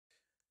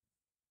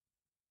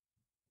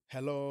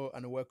Hello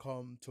and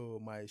welcome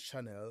to my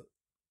channel.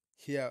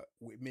 Here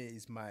with me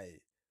is my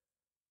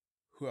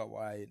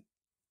Huawei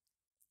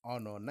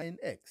Honor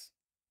 9X,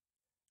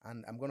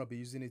 and I'm going to be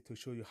using it to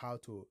show you how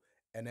to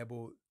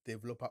enable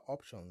developer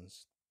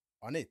options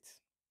on it.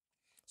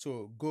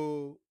 So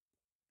go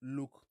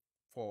look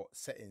for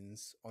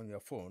settings on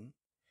your phone.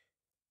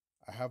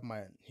 I have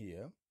mine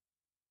here.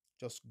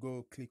 Just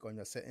go click on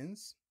your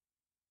settings.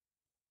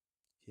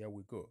 Here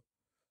we go.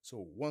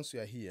 So once you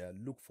are here,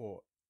 look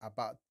for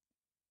about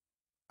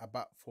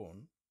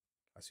phone,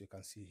 as you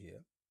can see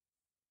here.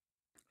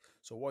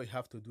 So what you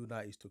have to do now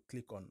is to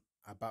click on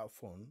about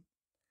phone.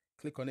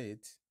 Click on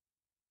it.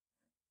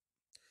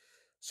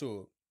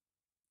 So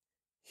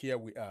here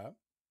we are.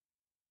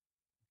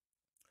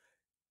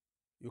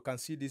 You can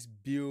see this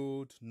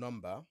build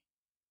number.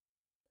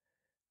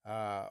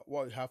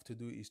 What you have to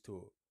do is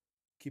to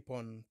keep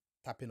on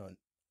tapping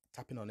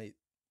on it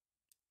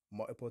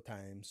multiple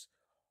times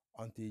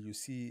until you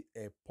see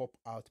a pop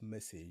out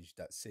message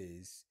that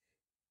says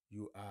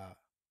you are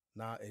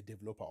now a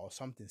developer or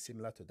something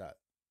similar to that.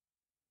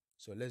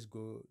 So let's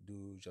go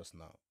do just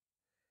now.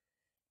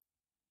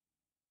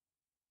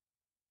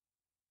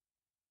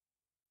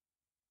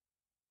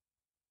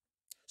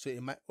 So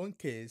in my own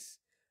case,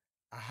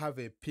 I have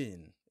a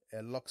pin,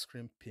 a lock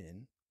screen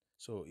pin.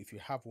 So if you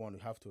have one, you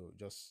have to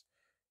just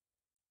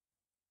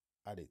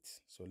add it.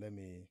 So let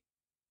me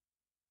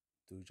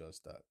do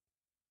just that.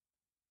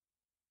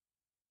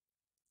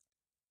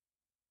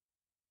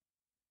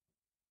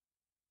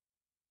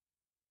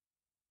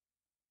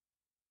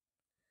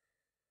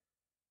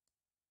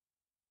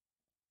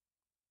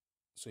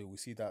 So you will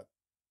see that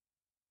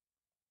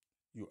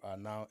you are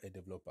now a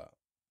developer.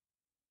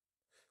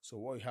 So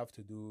what you have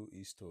to do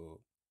is to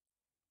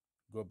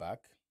go back.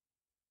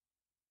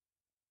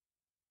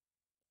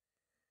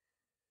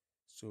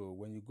 So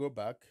when you go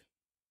back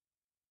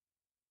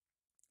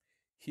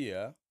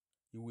here,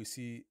 you will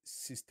see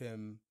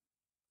system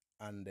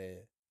and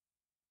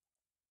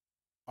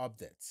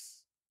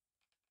updates.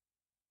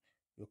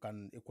 You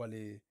can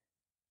equally,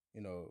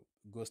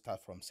 go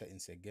start from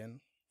settings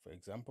again, for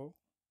example.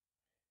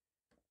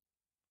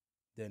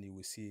 Then you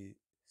will see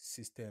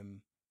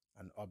system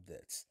and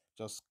updates.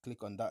 Just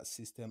click on that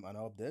system and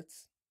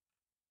updates.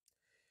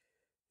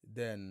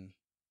 Then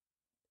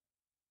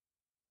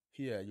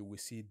here you will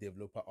see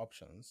developer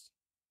options.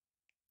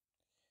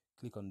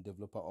 Click on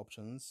developer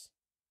options,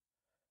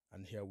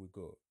 and here we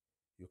go.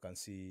 You can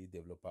see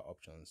developer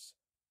options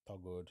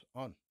toggled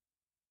on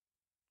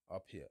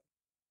up here.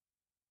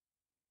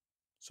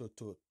 So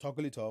to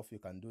toggle it off, you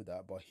can do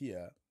that, but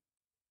here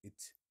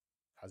it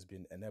has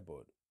been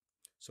enabled.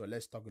 So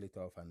let's toggle it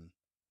off, and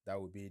that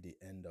will be the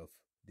end of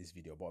this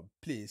video. But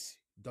please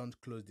don't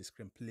close the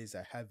screen. Please,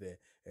 I have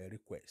a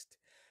request.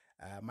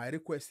 My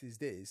request is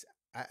this.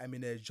 I am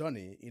in a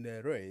journey, in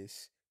a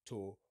race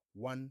to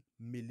 1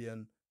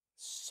 million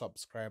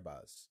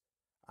subscribers,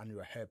 and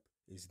your help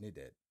is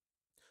needed.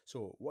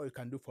 So what you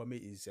can do for me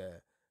is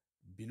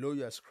below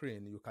your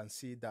screen, you can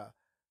see that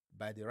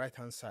by the right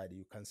hand side,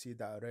 you can see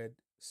that red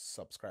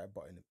subscribe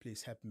button.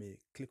 Please help me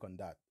click on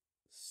that.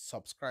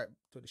 Subscribe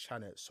to the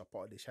channel,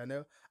 support the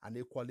channel, and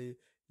equally,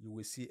 you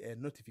will see a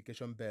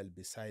notification bell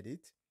beside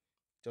it.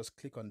 Just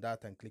click on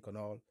that and click on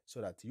all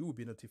so that you will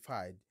be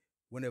notified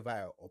whenever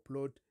I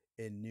upload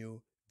a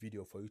new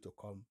video for you to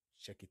come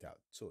check it out.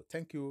 So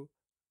thank you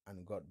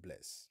and God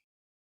bless.